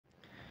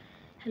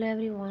Hello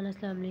everyone,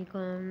 Assalamu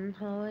alaikum.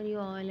 How are you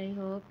all? I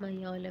hope my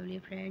all lovely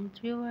friends,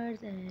 viewers,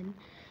 and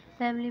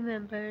family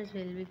members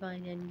will be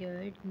fine and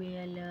good. May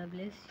Allah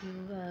bless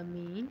you.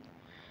 Ameen.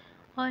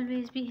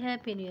 Always be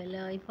happy in your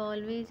life.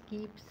 Always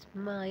keep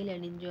smile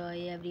and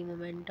enjoy every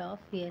moment of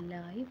your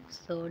life.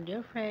 So,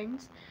 dear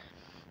friends,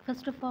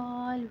 first of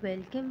all,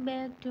 welcome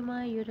back to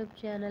my YouTube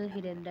channel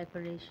Hidden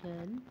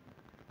Decoration.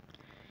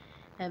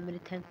 I'm very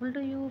thankful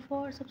to you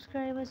for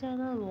subscribing my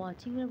channel,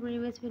 watching my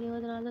previous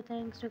videos, and also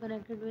thanks to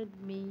connected with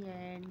me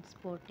and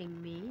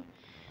supporting me.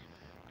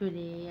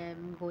 Today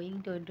I'm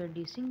going to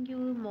introducing you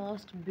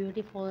most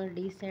beautiful,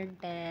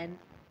 decent and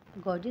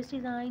gorgeous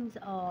designs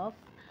of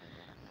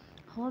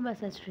home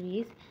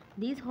accessories.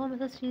 These home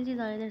accessories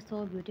designs are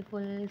so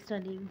beautiful,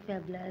 stunning,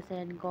 fabulous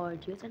and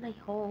gorgeous, and I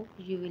hope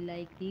you will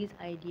like these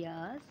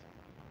ideas.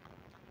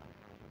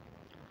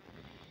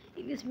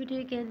 In this video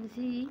you can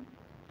see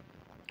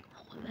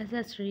home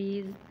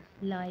accessories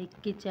like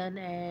kitchen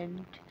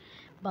and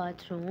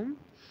bathroom.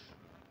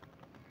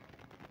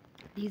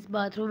 These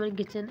bathroom and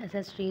kitchen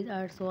accessories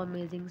are so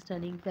amazing,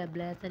 stunning,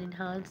 fabulous, and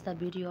enhance the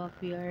beauty of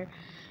your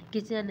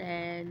kitchen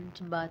and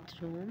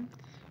bathroom.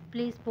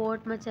 Please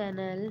support my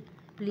channel.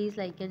 Please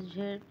like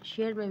and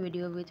share my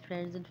video with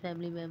friends and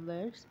family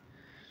members.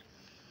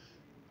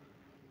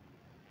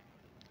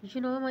 If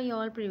you know my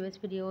all previous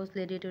videos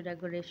related to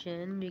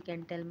decoration, you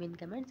can tell me in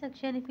comment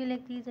section if you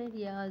like these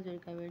ideas. Your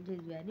comments is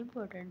very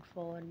important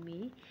for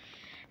me,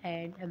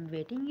 and I'm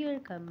waiting your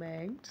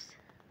comments.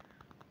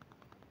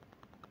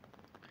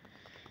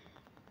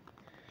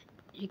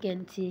 You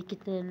can see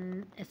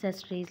kitchen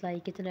accessories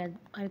like kitchen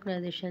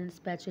organization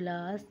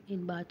spatulas.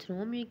 In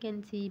bathroom you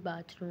can see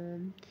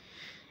bathroom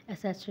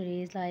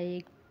accessories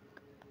like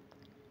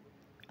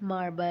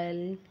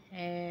marble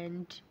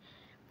and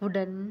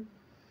wooden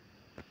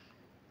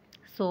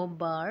soap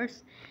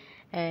bars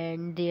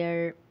and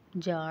their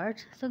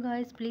jars. So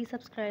guys, please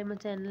subscribe my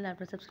channel.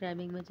 After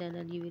subscribing my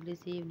channel you will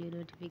receive new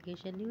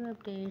notification, new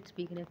updates.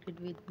 Be connected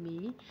with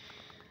me.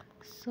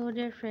 So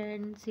dear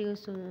friends, see you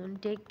soon.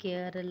 Take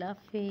care. Allah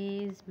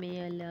Hafiz.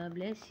 May Allah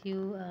bless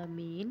you.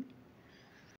 Ameen.